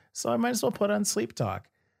 So I might as well put on sleep talk.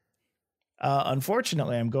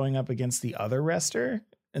 Unfortunately, I'm going up against the other rester.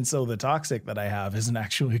 And so the toxic that I have isn't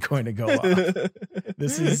actually going to go off.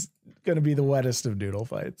 This is going to be the wettest of noodle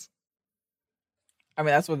fights. I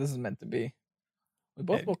mean, that's what this is meant to be. We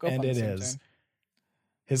both woke up on the same time.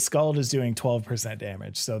 His Scald is doing 12%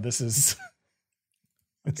 damage. So this is...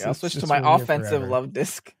 Okay, I'll switch to my offensive love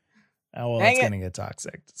disc. Oh, well, it's going to get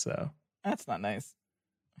toxic. So that's not nice.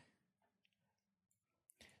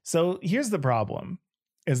 So here's the problem,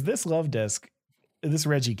 is this love disc, this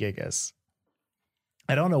Regigigas,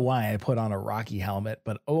 I don't know why I put on a Rocky helmet,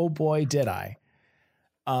 but oh boy, did I.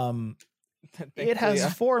 It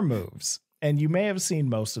has 4 moves, and you may have seen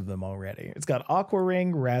most of them already. It's got Aqua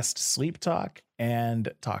Ring, Rest, Sleep Talk,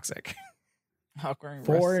 and Toxic.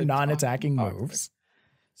 4 non-attacking moves.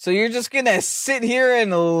 So you're just going to sit here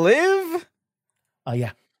and live? Oh,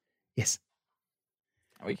 yeah. Yes.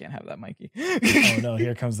 We can't have that, Mikey. Oh no,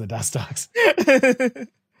 here comes the Dustox.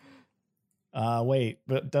 Wait,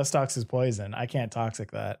 but Dustox is poison. I can't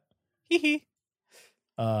toxic that.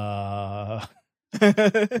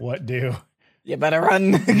 What do? You better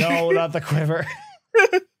run. No, not the quiver.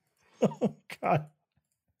 Oh god.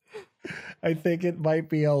 I think it might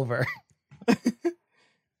be over.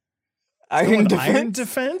 Iron defense? Iron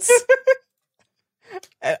defense?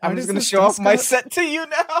 I'm just going to show off my set to you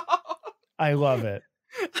now. I love it.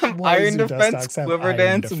 Iron defense, quiver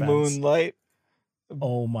dance, moonlight.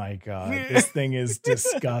 Oh my god, this thing is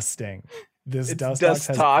disgusting. This Dustox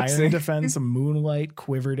has iron defense, moonlight,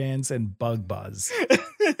 quiver dance, and bug buzz.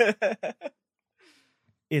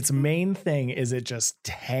 Its main thing is it just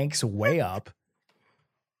tanks way up.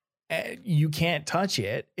 You can't touch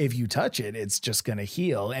it. If you touch it, it's just gonna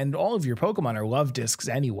heal. And all of your Pokemon are love discs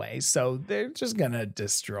anyway, so they're just gonna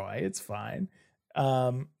destroy. It's fine.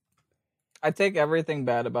 I take everything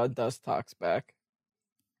bad about Dustox back.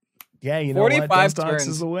 Yeah, you know what? Dustox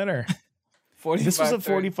is the winner. This was a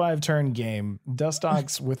 45-turn game.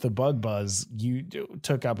 Dustox with the bug buzz, you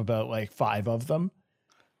took up about like 5 of them.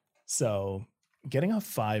 So getting off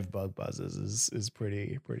 5 bug buzzes is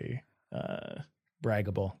pretty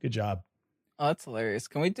braggable. Good job. Oh, that's hilarious.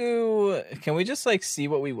 Can we just like see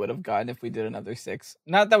what we would have gotten if we did another 6?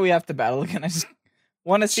 Not that we have to battle again. I just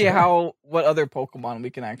want to see what other Pokemon we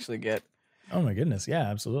can actually get. Oh my goodness. Yeah,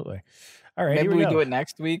 absolutely. All right. Maybe we do it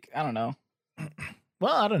next week. I don't know.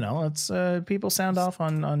 Well, I don't know. Let's people sound off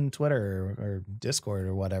on Twitter or Discord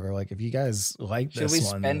or whatever. Like if you guys like this one.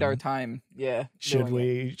 Should we spend our time? Yeah. Should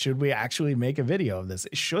we actually make a video of this?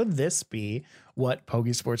 Should this be what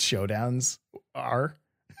Pokesports Showdowns are?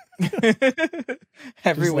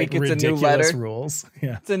 Every week it's a new letter. Rules.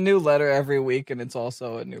 Yeah. It's a new letter every week, and it's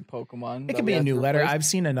also a new Pokemon. It could be a new letter. I've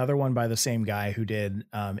seen another one by the same guy who did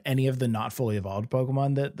any of the not fully evolved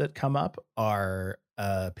Pokemon that come up are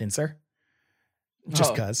Pinsir.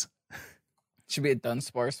 Just cuz. Should be a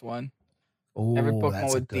Dunsparce one. Oh, every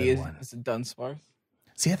Pokemon with D is a Dunsparce.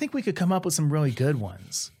 See, I think we could come up with some really good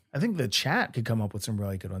ones. I think the chat could come up with some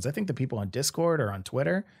really good ones. I think the people on Discord or on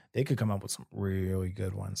Twitter, they could come up with some really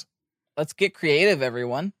good ones. Let's get creative,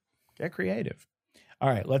 everyone. Get creative. All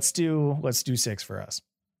right, let's do 6 for us.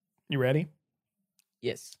 You ready?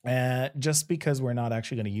 Yes. Just because we're not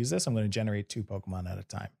actually going to use this, I'm going to generate 2 Pokemon at a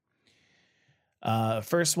time.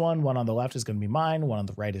 First one on the left is going to be mine. One on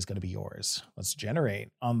the right is going to be yours. Let's generate.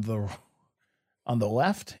 On the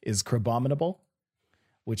left is Crabominable,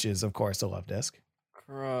 which is, of course, a love disc.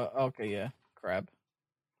 Okay, yeah. Crab.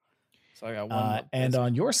 So I got one. And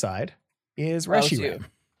on your side is Reshiram.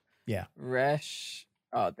 Yeah. Resh.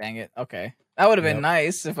 Oh, dang it. Okay. That would have been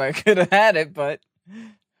nice if I could have had it, but...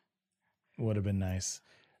 Would have been nice.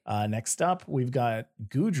 Next up, we've got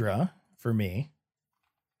Goodra for me.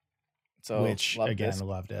 So, which, again, a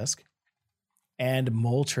love disc. And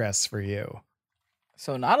Moltres for you.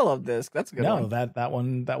 So not a love disc. That's a good one. No, that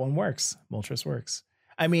one works. Moltres works.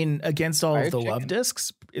 I mean, against all of the love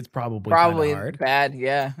discs, it's probably hard. Bad.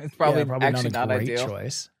 Yeah, it's probably actually not a great ideal.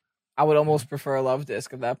 Choice. I would almost prefer a love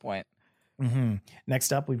disc at that point. Mm-hmm.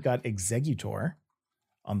 Next up, we've got Exeggutor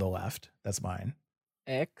on the left. That's mine.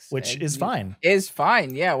 Which is fine. Is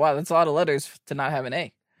fine. Yeah. Wow, that's a lot of letters to not have an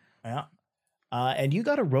A. Yeah. And you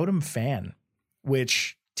got a Rotom Fan,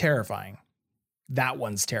 which terrifying. That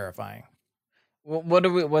one's terrifying.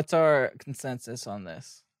 What's our consensus on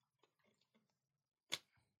this?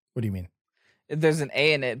 What do you mean? There's an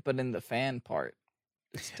A in it, but in the fan part,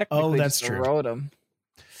 it's technically that's just true. a Rotom.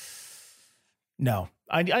 No,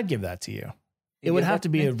 I'd give that to you. It would have to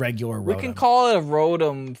be a regular Rotom. We can call it a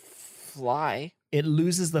Rotom Fly. It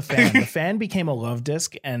loses the fan. The fan became a love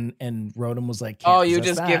disc, and Rotom was like, "Oh, you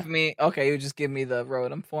just give me you just give me the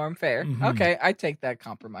Rotom form. Fair, okay, I take that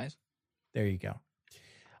compromise. There you go.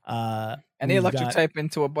 Any electric type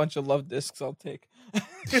into a bunch of love discs, I'll take.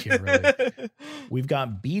 Yeah, really. We've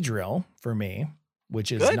got Beedrill for me,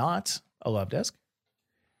 which is not a love disc,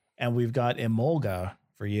 and we've got Emolga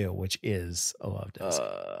for you, which is a love disc.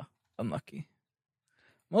 Unlucky.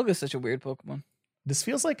 Emolga's such a weird Pokemon. This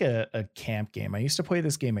feels like a camp game. I used to play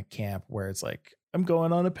this game at camp where it's like, I'm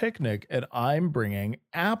going on a picnic and I'm bringing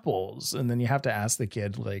apples. And then you have to ask the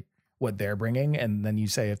kid like what they're bringing. And then you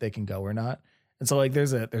say if they can go or not. And so like,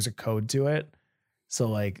 there's a code to it. So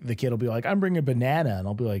like the kid will be like, I'm bringing a banana. And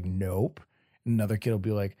I'll be like, nope. And another kid will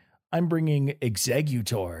be like, I'm bringing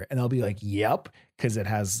Exeggutor. And I'll be like, yep. Cause it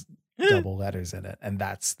has double letters in it. And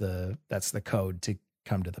that's the code to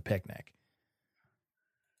come to the picnic.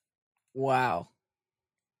 Wow.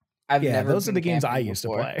 Those are the games I used to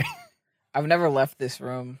play. I've never left this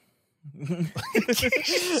room.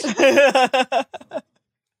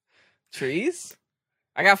 Trees?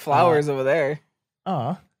 I got flowers over there.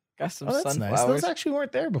 Got some that's sunflowers. Nice. Those actually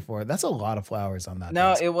weren't there before. That's a lot of flowers on that.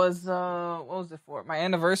 No, it was what was it for? My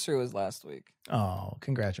anniversary was last week. Oh,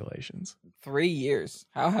 congratulations. 3 years.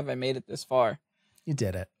 How have I made it this far? You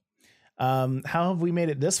did it. How have we made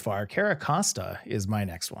it this far? Caracosta is my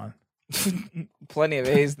next one. Plenty of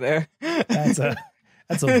A's there. That's a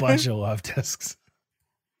bunch of love discs.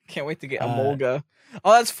 Can't wait to get Emolga.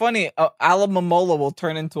 Oh, that's funny. Alomomola will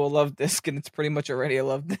turn into a love disc, and it's pretty much already a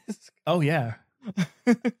love disc. Oh yeah.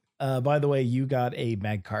 By the way, you got a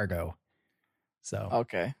Magcargo, so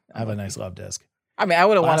okay, I have a nice love disc. I mean, I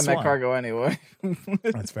wouldn't want a Magcargo anyway.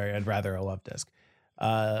 That's fair. I'd rather a love disc.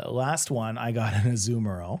 Last one, I got an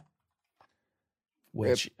Azumarill,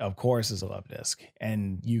 which of course is a love disc,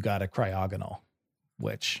 and you got a Cryogonal,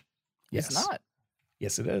 which it's not.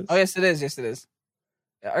 Yes, it is. Oh, yes, it is. Yes, it is.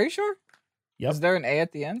 Are you sure? Yep. Is there an A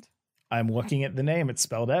at the end? I'm looking at the name. It's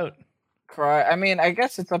spelled out. I mean, I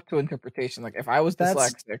guess it's up to interpretation. Like, if I was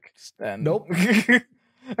dyslexic, then nope.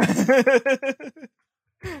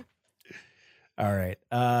 All right.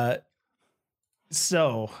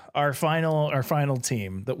 So our final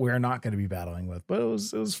team that we're not going to be battling with, but it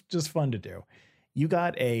was just fun to do. You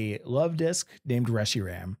got a love disc named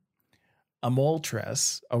Reshiram, a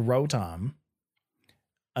Moltres, a Rotom,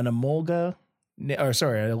 an Emolga,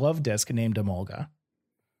 a love disc named Emolga,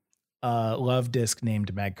 a love disc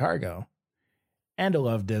named Magcargo, and a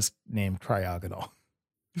love disc named Cryogonal.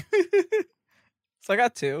 So I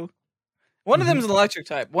got 2. One of them is an electric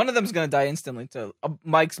type. One of them is going to die instantly to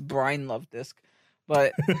Mike's brine love disc.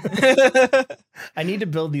 But I need to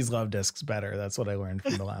build these love discs better. That's what I learned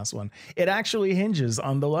from the last one. It actually hinges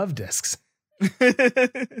on the love discs.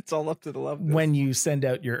 It's all up to the love disc. When you send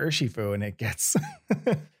out your Urshifu and it gets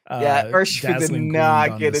Urshifu did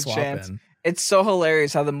not get a chance. It's so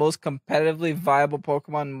hilarious how the most competitively viable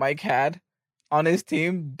Pokemon Mike had on his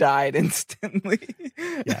team died instantly.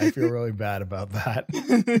 Yeah, I feel really bad about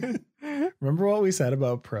that. Remember what we said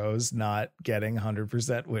about pros not getting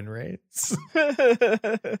 100% win rates?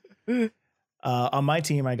 On my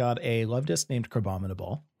team, I got a love disc named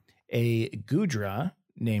Crabominable, a Goodra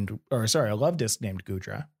a love disc named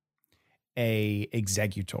Goodra, a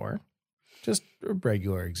Exeggutor, just a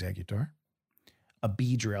regular Exeggutor, a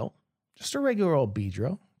Beedrill, just a regular old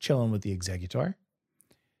Beedrill, chilling with the Exeggutor,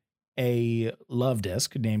 a love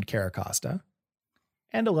disc named Caracosta,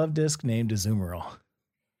 and a love disc named Azumarill.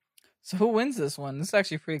 So who wins this one? This is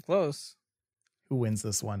actually pretty close. Who wins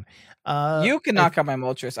this one? You can knock out my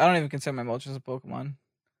Moltres. I don't even consider my Moltres a Pokemon.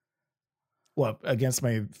 What, against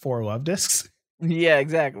my 4 love discs? Yeah,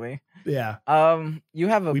 exactly. Yeah. You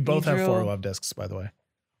have a We both have 4 Beedrill. love discs, by the way.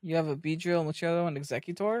 You have a Beedrill and what's the other one?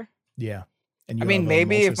 Exeggutor? Yeah. And I mean,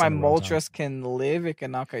 maybe if my Moltres can live, it can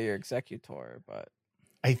knock out your Exeggutor, but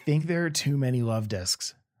I think there are too many love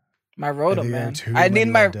discs. my Rotom, man.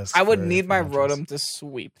 I would need my Rotom to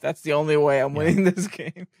sweep. That's the only way I'm winning this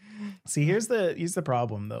game. See, here's the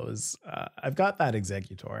problem though, is I've got that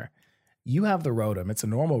Exeggutor. You have the Rotom. It's a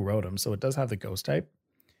normal Rotom, so it does have the ghost type.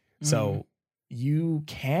 So you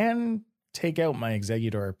can take out my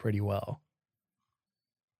Exeggutor pretty well.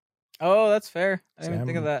 Oh, that's fair. I didn't even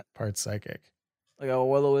think of that. Part psychic. Like a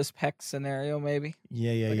Will-O-Wisp Hex scenario, maybe.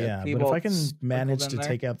 Yeah. But if I can manage to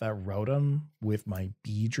take out that Rotom with my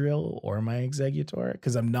Beedrill or my Exeggutor,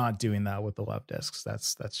 because I'm not doing that with the love discs.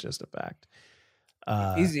 That's just a fact.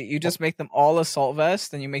 Easy. You just make them all Assault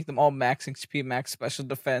Vest, and you make them all max XP, max special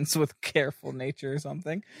defense with Careful Nature or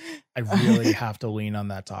something. I really have to lean on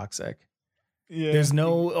that Toxic. Yeah. There's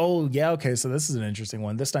no. Oh yeah. Okay. So this is an interesting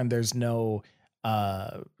one. This time there's no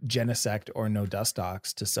Genesect or no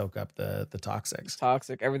Dustox to soak up the Toxics. It's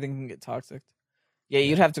toxic. Everything can get toxic. Yeah,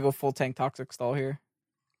 you'd have to go full tank Toxic Stall here.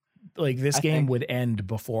 Like this game would end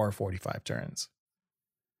before 45 turns.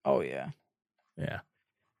 Oh yeah. Yeah.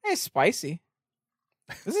 Hey, spicy.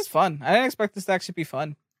 This is fun. I didn't expect this to actually be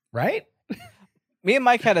fun. Right? Me and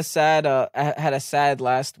Mike had a sad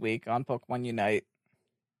last week on Pokemon Unite.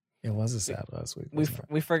 It was a sad last week.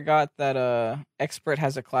 We forgot that Expert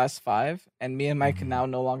has a class 5, and me and Mike can now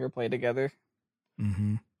no longer play together.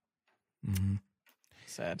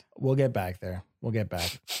 Sad. We'll get back there.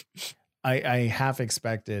 I half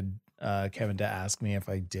expected Kevin to ask me if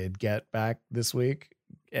I did get back this week,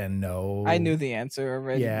 and no. I knew the answer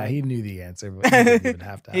already. Yeah, he knew the answer, but he didn't even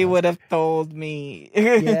have to ask. He would have told me.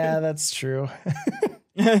 Yeah, that's true.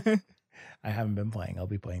 I haven't been playing. I'll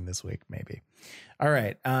be playing this week, maybe. All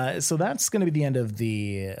right. So that's going to be the end of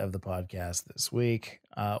the podcast this week.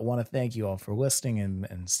 I want to thank you all for listening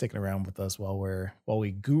and sticking around with us while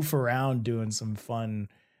we goof around doing some fun,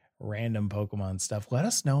 random Pokemon stuff. Let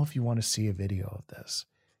us know if you want to see a video of this,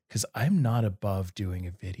 because I'm not above doing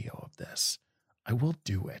a video of this. I will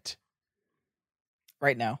do it.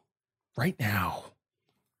 Right now.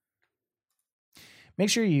 Make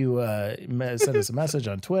sure you send us a message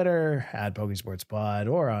on Twitter at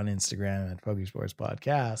PokeSportsPod or on Instagram at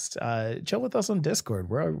PokeSportsPodcast. Chill with us on Discord.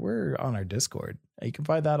 We're on our Discord. You can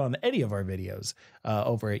find that on any of our videos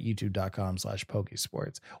over at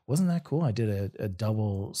youtube.com/Pokesports. Wasn't that cool? I did a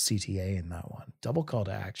double CTA in that one. Double call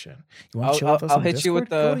to action. You want to chill with us on Discord?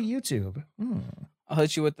 Go to YouTube. I'll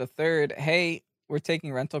hit you with the third. Hey, we're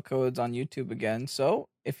taking rental codes on YouTube again. So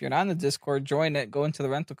if you're not in the Discord, join it. Go into the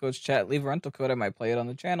rental codes chat. Leave a rental code. I might play it on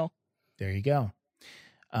the channel. There you go.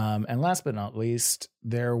 And last but not least,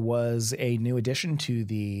 there was a new addition to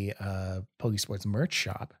the Pokesports merch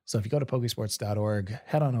shop. So if you go to pokesports.org,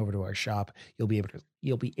 head on over to our shop. You'll be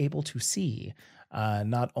able to see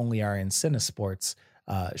not only our Incinisports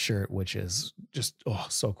shirt, which is just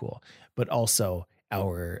so cool, but also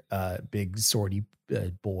our big sortie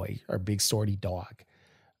boy, our big sortie dog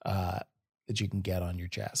that you can get on your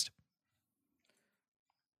chest.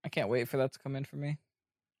 I can't wait for that to come in for me.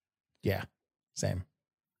 Yeah, same.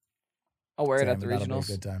 I'll wear it at the regionals. That'll be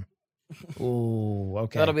a good time. Oh,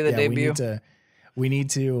 okay. That'll be the debut. We need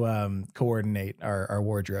to coordinate our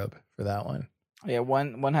wardrobe for that one. Yeah,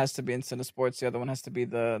 one has to be Incinisports. The other one has to be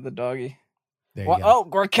the doggy. There you go. Oh,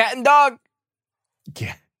 we're cat and dog.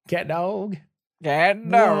 Cat dog. Cat dog.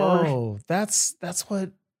 No, that's what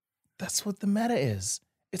the meta is.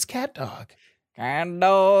 It's cat dog. Cat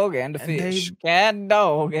dog and a fish. Cat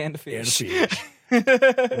dog and a fish.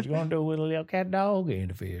 What you gonna do with a little cat dog and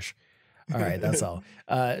a fish? All right, that's all.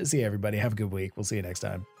 See you, everybody. Have a good week. We'll see you next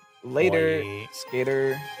time. Later, Bye.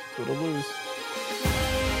 Skater. Toodle-loos.